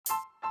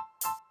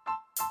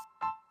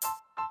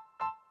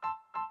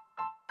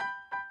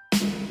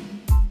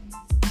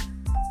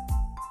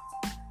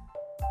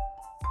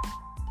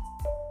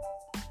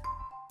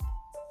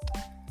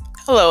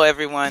Hello,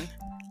 everyone.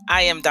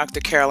 I am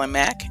Dr. Carolyn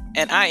Mack,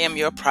 and I am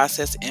your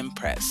Process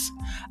Impress.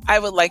 I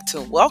would like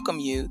to welcome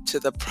you to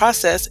the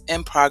Process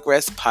in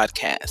Progress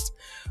podcast,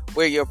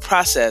 where your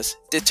process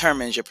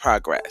determines your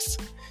progress.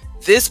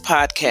 This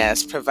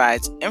podcast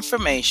provides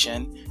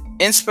information,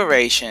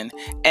 inspiration,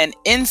 and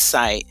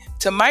insight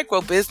to micro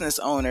business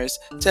owners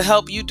to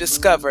help you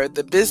discover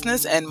the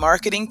business and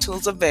marketing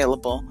tools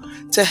available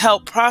to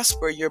help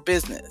prosper your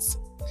business.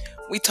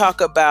 We talk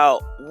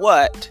about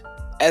what,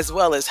 as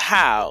well as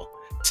how,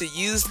 to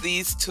use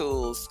these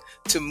tools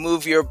to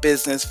move your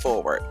business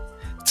forward.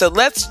 So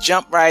let's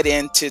jump right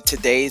into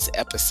today's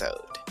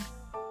episode.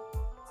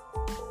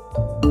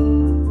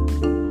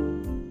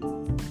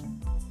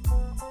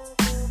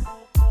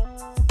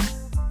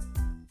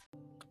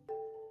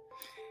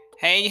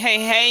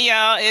 Hey,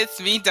 y'all. It's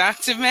me,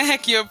 Dr.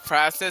 Mack, your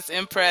Process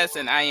Impress,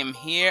 and I am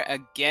here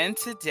again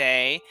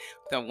today,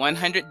 the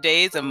 100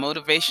 Days of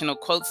Motivational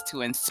Quotes to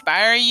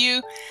Inspire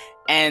You.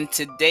 And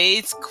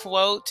today's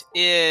quote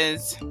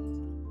is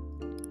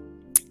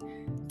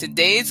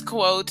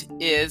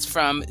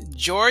from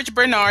George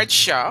Bernard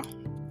Shaw.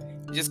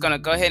 I'm just going to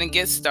go ahead and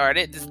get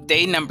started. This is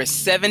day number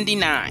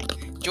 79.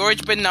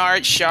 George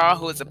Bernard Shaw,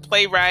 who is a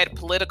playwright,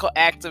 political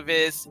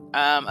activist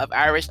of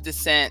Irish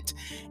descent,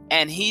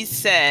 and he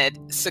said,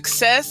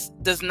 "Success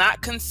does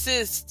not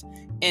consist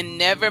in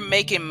never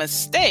making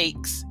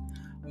mistakes,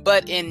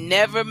 but in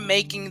never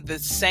making the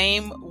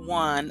same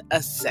one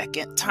a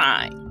second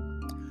time."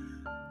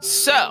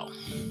 So,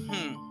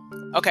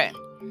 okay.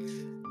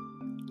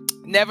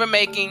 Never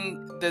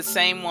making the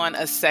same one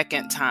a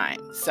second time.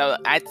 So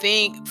I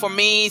think for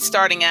me,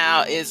 starting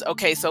out is,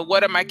 okay, so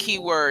what are my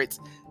keywords?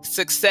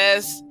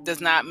 Success does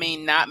not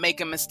mean not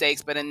making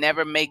mistakes, but in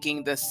never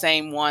making the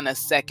same one a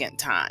second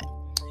time.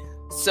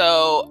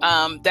 So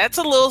that's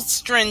a little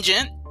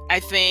stringent, I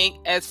think,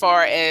 as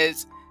far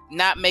as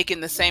not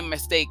making the same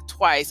mistake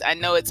twice. I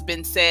know it's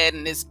been said,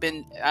 and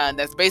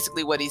that's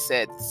basically what he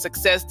said.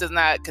 Success does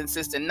not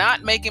consist in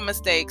not making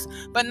mistakes,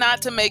 but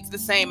not to make the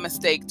same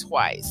mistake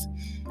twice.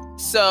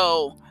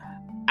 So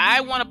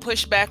I want to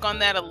push back on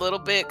that a little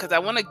bit because I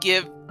want to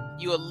give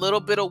you a little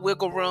bit of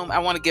wiggle room. I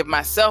want to give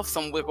myself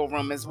some wiggle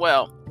room as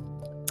well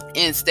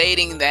in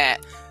stating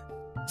that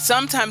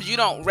sometimes you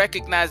don't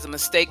recognize a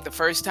mistake the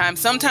first time.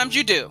 Sometimes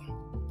you do.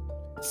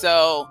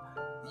 So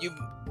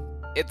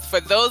it's for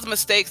those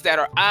mistakes that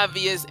are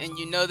obvious and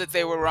you know that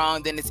they were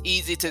wrong, then it's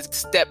easy to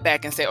step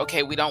back and say,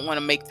 okay, we don't want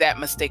to make that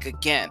mistake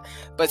again.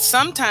 But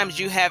sometimes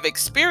you have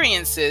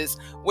experiences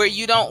where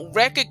you don't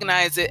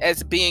recognize it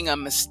as being a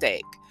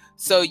mistake.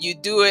 So you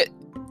do it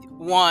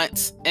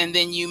once and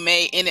then you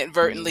may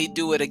inadvertently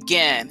do it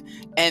again.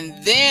 And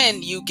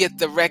then you get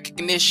the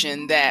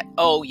recognition that,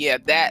 oh yeah,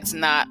 that's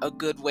not a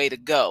good way to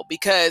go.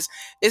 Because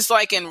it's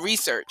like in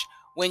research.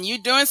 When you're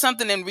doing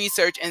something in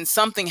research and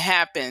something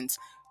happens,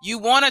 you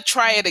want to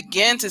try it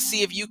again to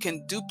see if you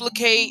can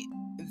duplicate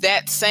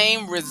that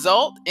same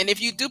result. And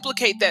if you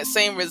duplicate that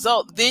same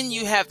result, then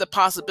you have the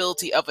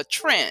possibility of a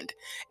trend.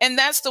 And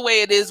that's the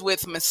way it is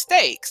with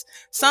mistakes.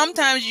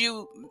 Sometimes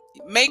you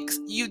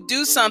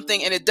do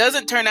something and it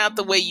doesn't turn out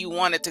the way you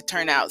want it to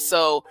turn out.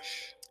 So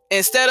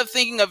instead of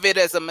thinking of it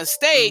as a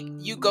mistake,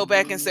 you go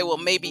back and say, well,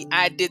 maybe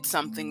I did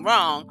something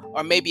wrong,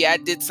 or maybe I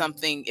did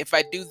something, if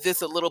I do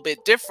this a little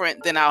bit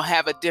different, then I'll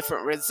have a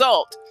different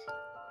result.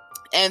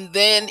 And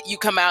then you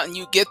come out and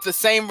you get the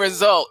same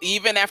result.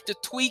 Even after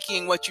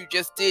tweaking what you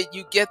just did,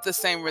 you get the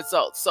same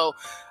result. So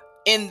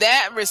in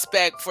that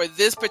respect, for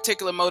this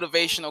particular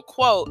motivational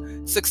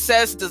quote,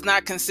 success does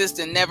not consist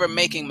in never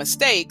making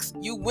mistakes.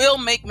 You will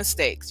make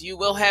mistakes. You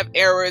will have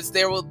errors.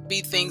 There will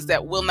be things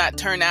that will not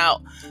turn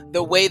out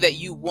the way that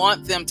you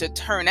want them to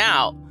turn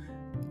out.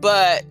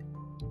 But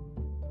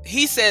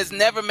he says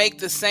never make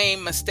the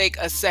same mistake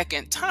a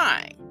second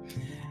time.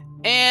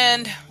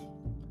 And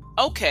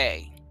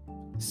okay.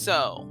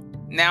 So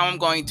now I'm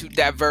going to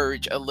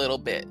diverge a little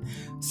bit.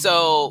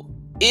 So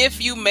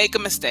if you make a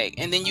mistake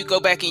and then you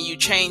go back and you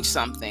change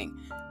something,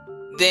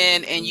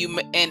 then and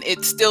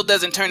it still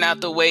doesn't turn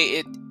out the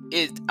way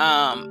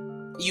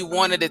you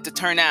wanted it to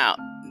turn out,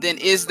 then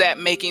is that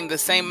making the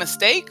same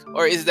mistake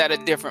or is that a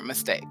different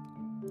mistake?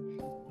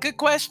 Good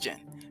question.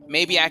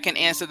 Maybe I can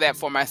answer that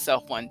for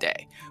myself one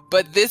day.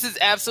 But this is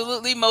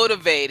absolutely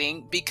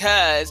motivating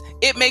because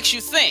it makes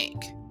you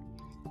think.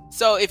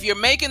 So if you're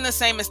making the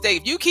same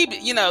mistake, if you keep,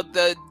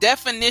 the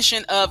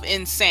definition of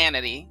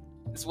insanity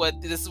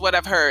this is what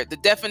I've heard. The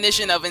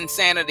definition of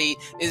insanity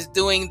is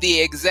doing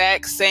the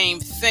exact same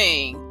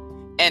thing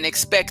and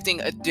expecting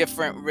a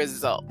different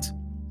result.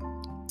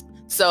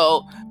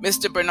 So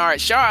George Bernard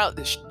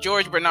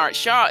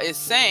Shaw is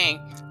saying,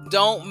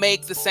 don't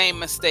make the same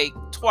mistake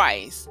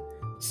twice.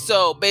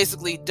 So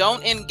basically,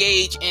 don't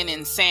engage in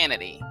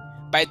insanity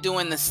by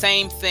doing the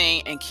same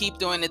thing and keep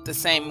doing it the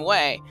same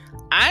way.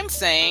 I'm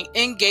saying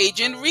engage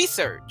in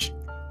research.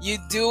 You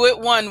do it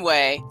one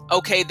way.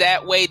 Okay,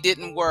 that way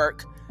didn't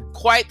work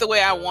quite the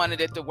way I wanted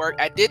it to work.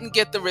 I didn't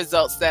get the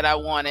results that I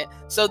wanted.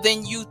 So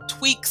then you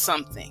tweak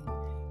something.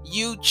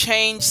 you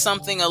change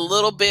something a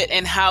little bit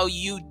in how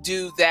you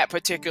do that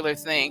particular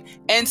thing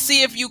and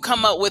see if you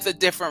come up with a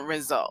different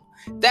result.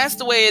 That's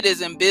the way it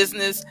is in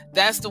business.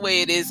 That's the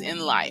way it is in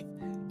life.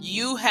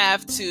 You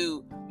have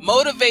to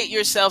motivate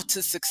yourself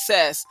to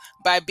success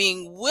by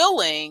being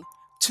willing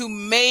to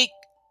make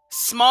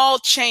small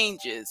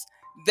changes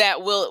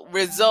that will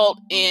result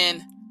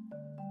in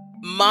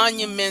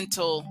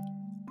monumental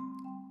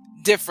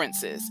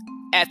differences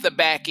at the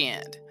back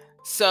end.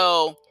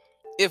 So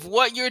if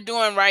what you're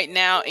doing right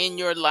now in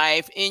your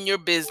life, in your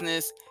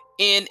business,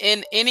 in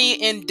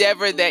any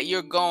endeavor that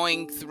you're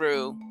going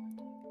through,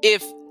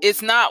 if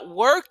it's not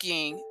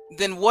working,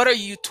 then what are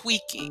you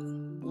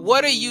tweaking?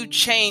 What are you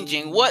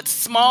changing? What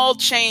small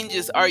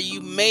changes are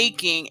you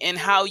making in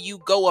how you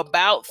go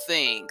about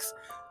things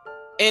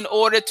in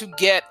order to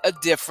get a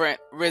different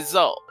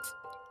result?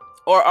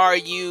 Or are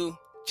you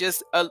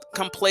just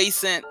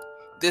complacent?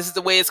 This is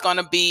the way it's going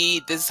to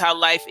be. This is how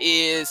life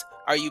is.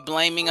 Are you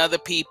blaming other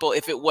people?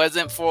 If it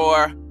wasn't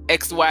for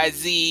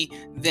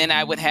XYZ, then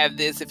I would have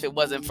this. If it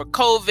wasn't for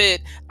COVID,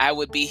 I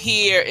would be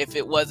here. If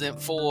it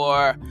wasn't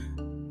for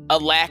a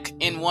lack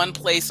in one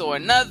place or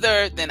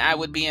another, then I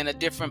would be in a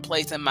different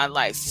place in my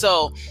life.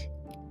 So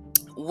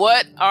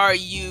what are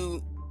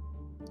you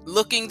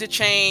looking to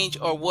change,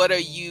 or what are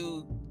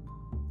you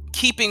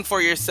keeping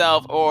for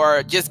yourself,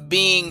 or just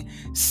being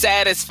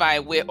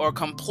satisfied with or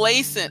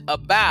complacent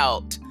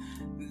about,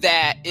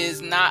 that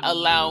is not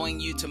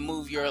allowing you to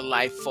move your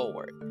life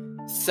forward?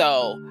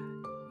 So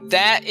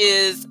that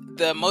is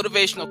the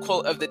motivational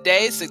quote of the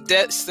day.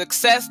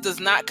 Success does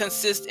not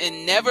consist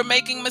in never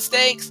making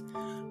mistakes,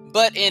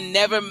 but in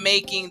never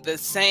making the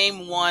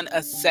same one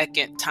a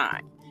second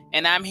time.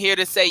 And I'm here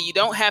to say you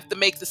don't have to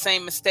make the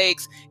same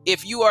mistakes.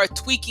 If you are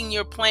tweaking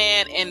your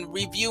plan and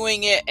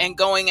reviewing it and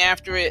going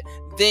after it,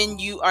 then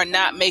you are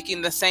not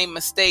making the same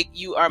mistake.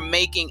 You are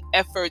making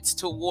efforts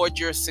toward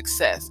your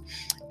success.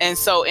 And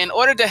so in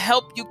order to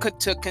help you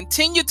to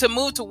continue to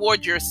move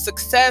toward your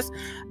success,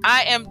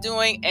 I am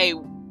doing a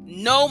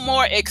No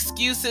More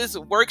Excuses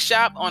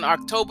workshop on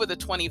October the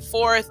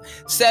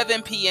 24th,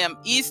 7 p.m.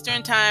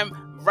 Eastern Time,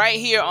 right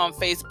here on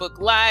Facebook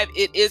Live.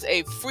 It is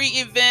a free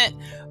event,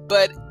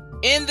 but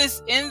in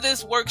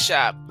this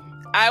workshop,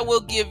 I will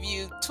give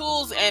you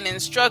tools and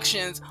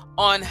instructions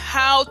on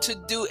how to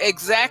do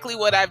exactly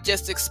what I've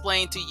just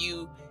explained to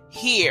you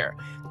here.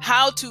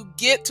 How to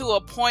get to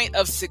a point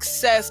of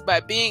success by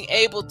being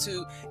able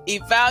to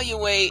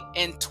evaluate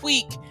and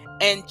tweak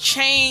and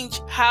change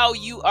how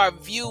you are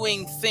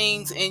viewing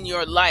things in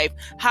your life,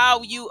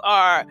 how you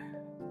are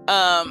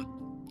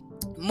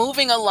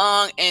moving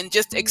along and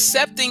just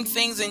accepting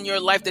things in your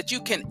life that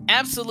you can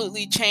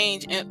absolutely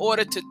change in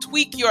order to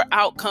tweak your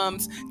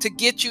outcomes to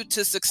get you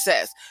to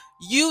success.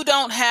 You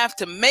don't have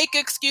to make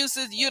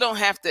excuses. You don't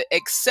have to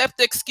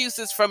accept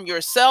excuses from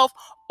yourself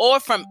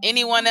or from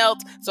anyone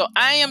else. So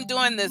I am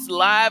doing this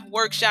live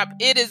workshop.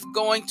 It is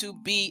going to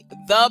be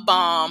the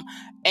bomb,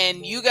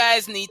 and you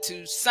guys need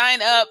to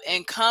sign up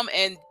and come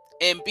and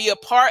be a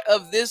part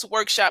of this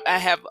workshop. I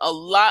have a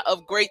lot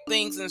of great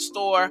things in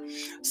store.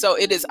 So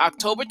it is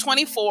October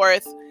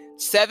 24th,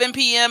 7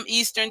 p.m.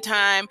 Eastern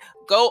Time.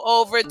 Go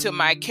over to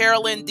my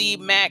Carolyn D.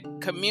 Mack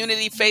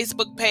community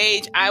Facebook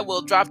page. I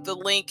will drop the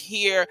link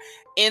here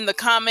in the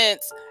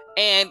comments,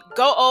 and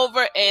go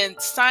over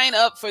and sign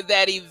up for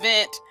that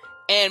event,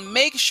 and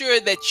make sure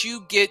that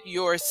you get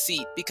your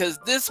seat, because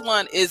this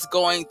one is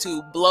going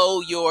to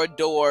blow your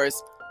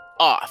doors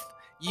off.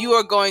 You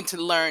are going to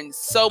learn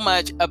so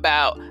much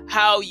about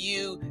how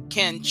you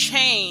can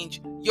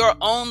change your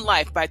own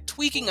life by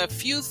tweaking a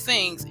few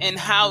things in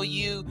how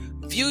you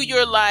view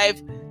your life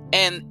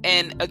and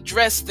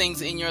address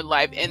things in your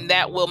life. And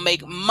that will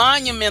make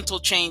monumental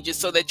changes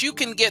so that you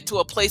can get to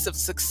a place of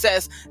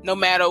success no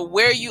matter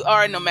where you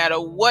are, no matter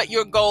what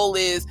your goal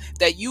is,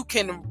 that you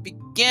can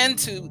begin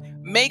to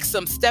make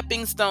some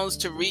stepping stones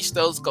to reach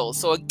those goals.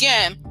 So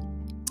again,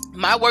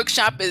 my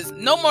workshop is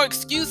No More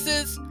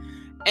Excuses,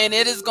 and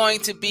it is going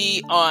to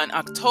be on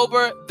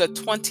October the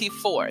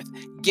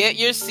 24th. Get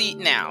your seat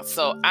now.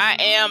 So I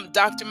am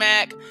Dr.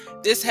 Mack.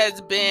 This has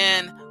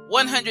been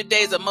 100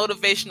 Days of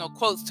Motivational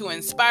Quotes to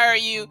Inspire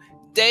You,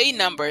 day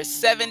number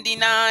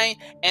 79.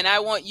 And I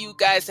want you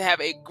guys to have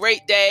a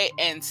great day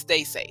and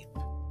stay safe.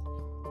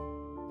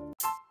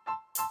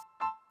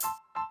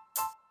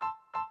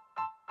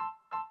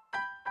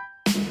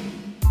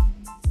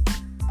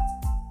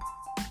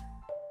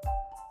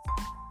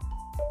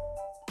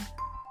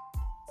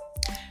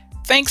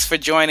 Thanks for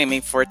joining me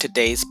for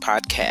today's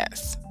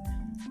podcast.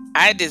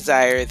 I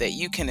desire that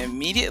you can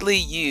immediately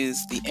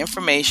use the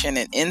information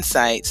and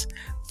insights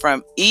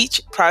from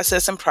each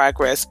Process and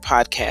Progress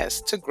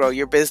podcast to grow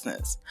your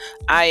business.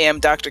 I am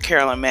Dr.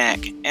 Carolyn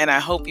Mack, and I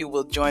hope you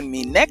will join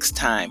me next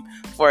time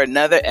for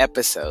another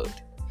episode.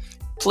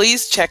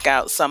 Please check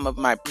out some of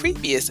my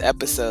previous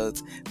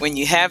episodes when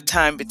you have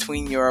time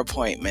between your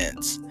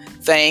appointments.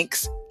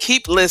 Thanks,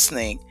 keep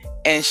listening,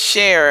 and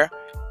share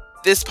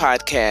this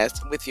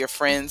podcast with your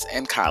friends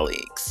and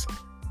colleagues.